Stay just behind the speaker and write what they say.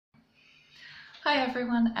Hi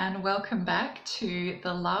everyone, and welcome back to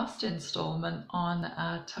the last installment on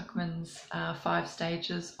Tuckman's 5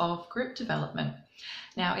 stages of group development.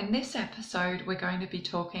 Now in this episode we're going to be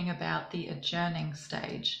talking about the adjourning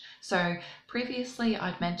stage. So previously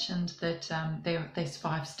I'd mentioned that there's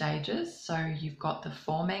 5 stages. So you've got the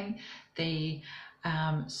forming, the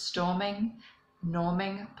storming,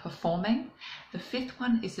 norming, performing. The 5th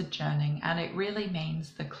one is adjourning, and it really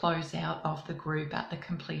means the closeout of the group at the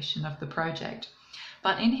completion of the project.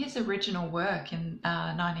 But in his original work in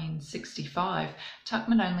 1965,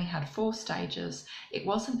 Tuckman only had 4 stages. It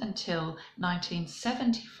wasn't until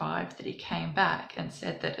 1975 that he came back and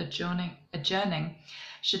said that adjourning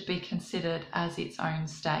should be considered as its own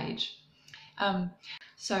stage.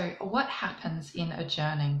 So what happens in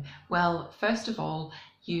adjourning? Well, first of all,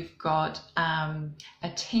 you've got a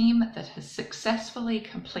team that has successfully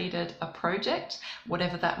completed a project,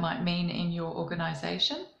 whatever that might mean in your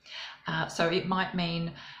organization. So it might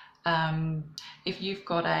mean if you've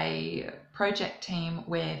got a project team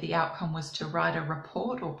where the outcome was to write a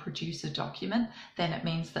report or produce a document, then it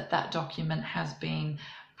means that that document has been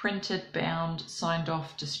printed, bound, signed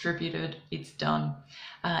off, distributed, it's done.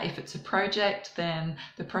 If it's a project, then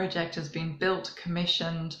the project has been built,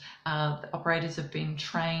 commissioned, the operators have been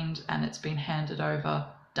trained, and it's been handed over,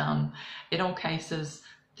 done. In all cases,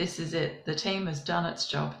 this is it. The team has done its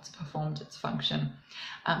job, it's performed its function.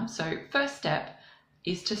 So first step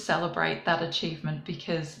is to celebrate that achievement,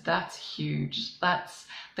 because that's huge. That's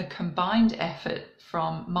the combined effort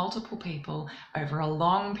from multiple people over a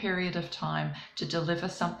long period of time to deliver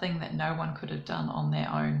something that no one could have done on their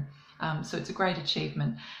own. So it's a great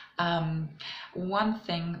achievement. One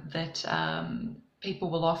thing that people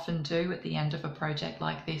will often do at the end of a project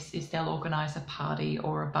like this is they'll organize a party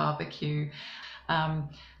or a barbecue.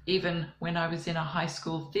 Even when I was in a high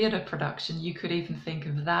school theatre production, you could even think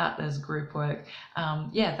of that as group work.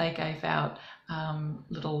 Yeah, they gave out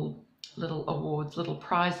little awards, little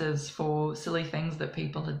prizes for silly things that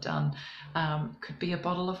people had done. Could be a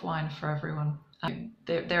bottle of wine for everyone.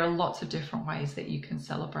 There are lots of different ways that you can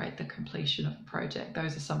celebrate the completion of a project.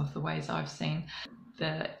 Those are some of the ways I've seen.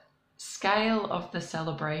 The scale of the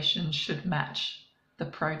celebration should match the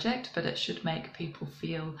project, but it should make people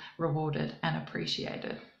feel rewarded and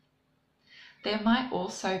appreciated. There might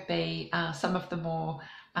also be some of the more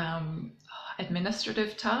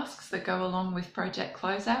administrative tasks that go along with project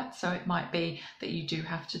closeout. So it might be that you do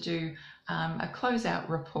have to do a closeout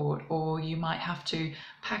report, or you might have to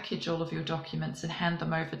package all of your documents and hand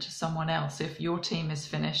them over to someone else if your team is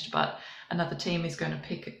finished, but another team is going to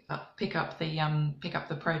pick up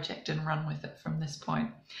the project and run with it from this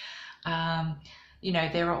point. You know,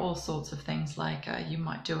 there are all sorts of things like you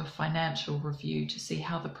might do a financial review to see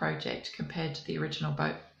how the project compared to the original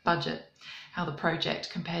budget, how the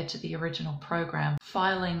project compared to the original program.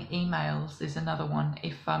 Filing emails is another one.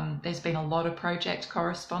 If there's been a lot of project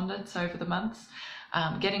correspondence over the months,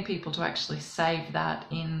 getting people to actually save that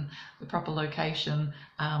in the proper location,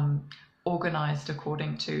 organized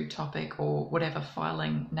according to topic or whatever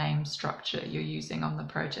filing name structure you're using on the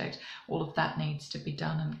project, all of that needs to be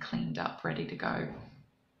done and cleaned up, ready to go.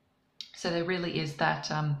 So there really is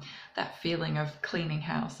that that feeling of cleaning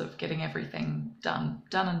house, of getting everything done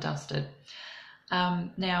and dusted.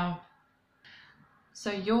 Now,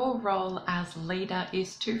 so your role as leader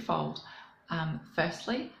is twofold.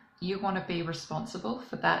 Firstly, you want to be responsible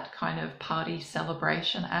for that kind of party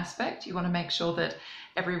celebration aspect. You want to make sure that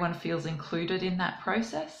everyone feels included in that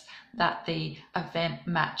process, that the event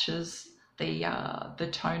matches the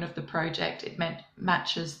tone of the project. It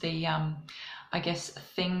matches the I guess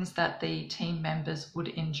things that the team members would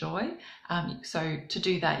enjoy. So to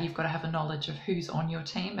do that, you've got to have a knowledge of who's on your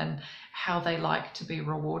team and how they like to be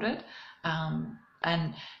rewarded.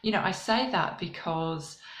 And you know, I say that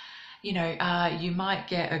because you know, you might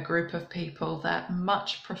get a group of people that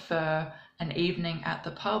much prefer an evening at the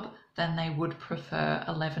pub than they would prefer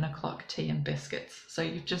 11 o'clock tea and biscuits. So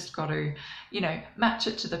you've just got to, you know, match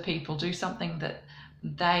it to the people, do something that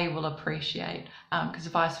they will appreciate, because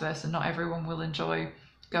vice versa, not everyone will enjoy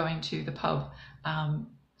going to the pub.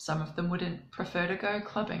 Some of them would prefer to go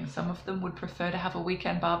clubbing. Some of them would prefer to have a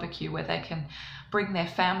weekend barbecue where they can bring their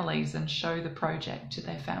families and show the project to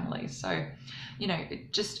their families. So, you know,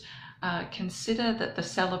 just consider that the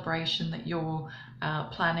celebration that you're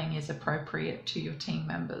planning is appropriate to your team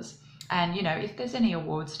members. And, you know, if there's any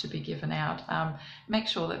awards to be given out, make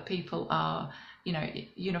sure that people are, you know,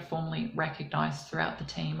 uniformly recognized throughout the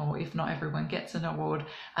team, or if not everyone gets an award,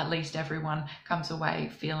 at least everyone comes away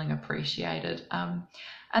feeling appreciated.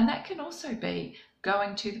 And that can also be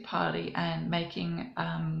going to the party and making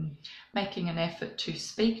an effort to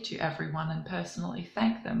speak to everyone and personally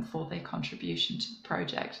thank them for their contribution to the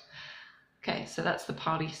project. Okay, so that's the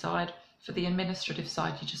party side. For the administrative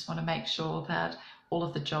side, you just want to make sure that all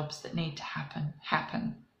of the jobs that need to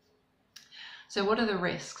happen. So what are the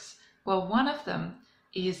risks? Well, one of them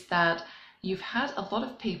is that you've had a lot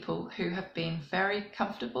of people who have been very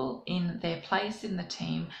comfortable in their place in the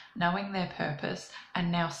team, knowing their purpose,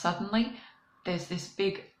 and now suddenly there's this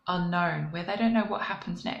big unknown where they don't know what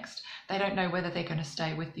happens next. They don't know whether they're going to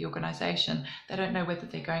stay with the organization. They don't know whether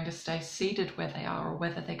they're going to stay seated where they are or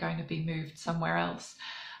whether they're going to be moved somewhere else.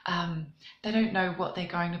 They don't know what they're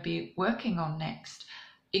going to be working on next.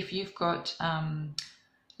 If you've got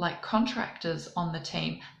like contractors on the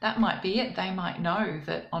team, that might be it. They might know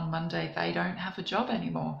that on Monday they don't have a job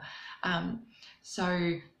anymore.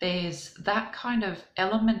 So there's that kind of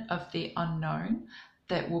element of the unknown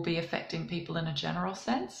that will be affecting people in a general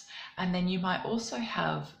sense. And then you might also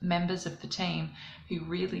have members of the team who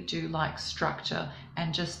really do like structure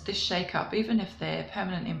and just this shake up, even if they're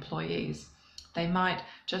permanent employees. They might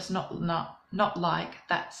just not like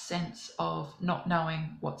that sense of not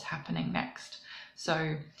knowing what's happening next.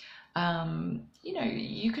 So, you know,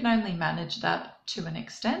 you can only manage that to an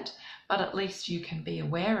extent, but at least you can be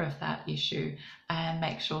aware of that issue and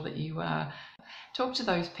make sure that you talk to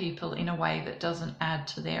those people in a way that doesn't add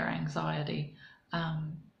to their anxiety.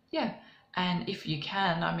 Yeah. And if you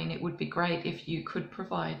can, I mean, it would be great if you could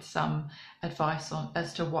provide some advice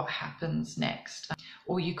as to what happens next.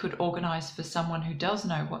 Or you could organise for someone who does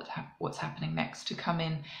know what's happening next to come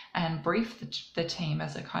in and brief the team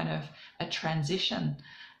as a kind of a transition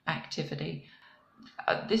activity.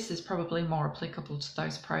 This is probably more applicable to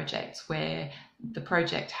those projects where the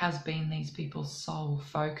project has been these people's sole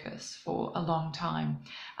focus for a long time.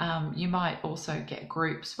 You might also get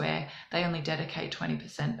groups where they only dedicate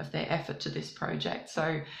 20% of their effort to this project.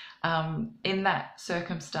 So in that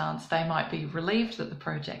circumstance, they might be relieved that the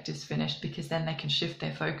project is finished because then they can shift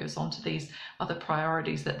their focus onto these other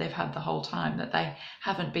priorities that they've had the whole time that they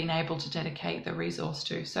haven't been able to dedicate the resource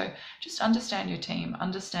to. So just understand your team,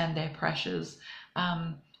 understand their pressures,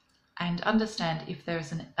 and understand if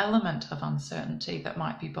there's an element of uncertainty that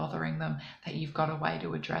might be bothering them, that you've got a way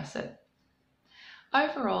to address it.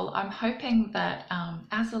 Overall, I'm hoping that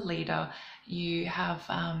as a leader, you have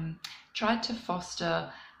tried to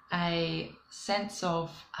foster a sense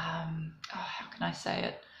of, how can I say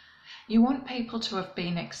it? You want people to have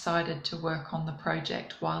been excited to work on the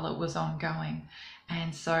project while it was ongoing.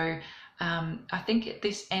 And so I think at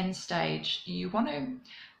this end stage, you want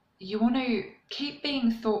to keep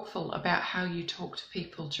being thoughtful about how you talk to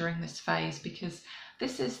people during this phase, because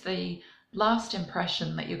this is the last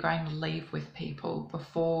impression that you're going to leave with people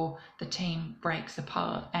before the team breaks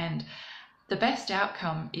apart. And the best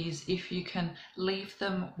outcome is if you can leave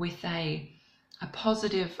them with a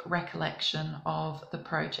positive recollection of the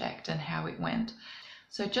project and how it went.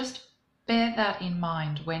 So just bear that in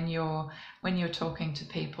mind when you're talking to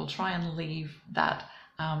people. Try and leave that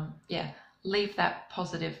leave that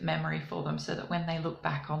positive memory for them so that when they look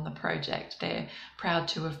back on the project, they're proud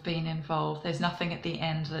to have been involved. There's nothing at the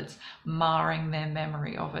end that's marring their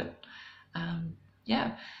memory of it.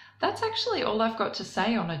 Yeah, that's actually all I've got to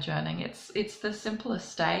say on adjourning. It's the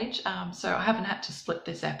simplest stage. So I haven't had to split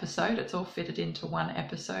this episode. It's all fitted into one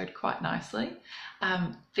episode quite nicely.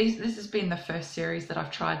 This has been the first series that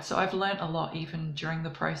I've tried, so I've learned a lot even during the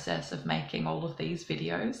process of making all of these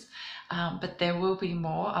videos. But there will be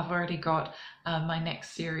more. I've already got my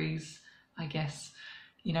next series, I guess.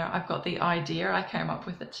 You know, I've got the idea. I came up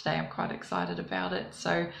with it today. I'm quite excited about it.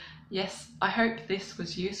 So yes, I hope this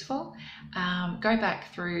was useful. Go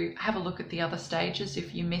back through, have a look at the other stages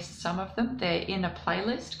if you missed some of them. They're in a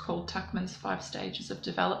playlist called Tuckman's 5 Stages of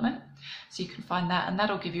Development. So you can find that, and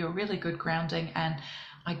that'll give you a really good grounding, and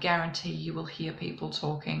I guarantee you will hear people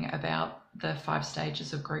talking about the 5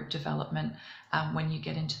 stages of group development when you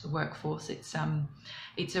get into the workforce. It's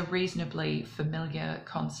a reasonably familiar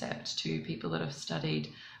concept to people that have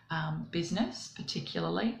studied business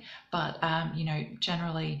particularly, but you know,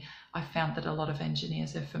 generally I found that a lot of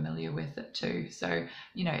engineers are familiar with it too. So,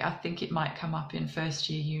 you know, I think it might come up in first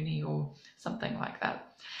year uni or something like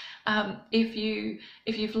that. If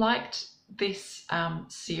you've liked this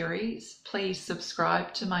series, please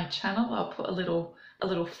subscribe to my channel. I'll put a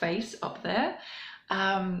little face up there,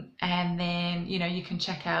 and then, you know, you can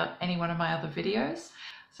check out any one of my other videos.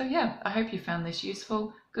 So yeah, I hope you found this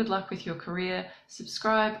useful. Good luck with your career.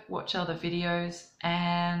 Subscribe, watch other videos,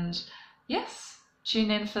 and yes,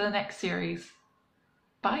 tune in for the next series.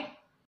 Bye.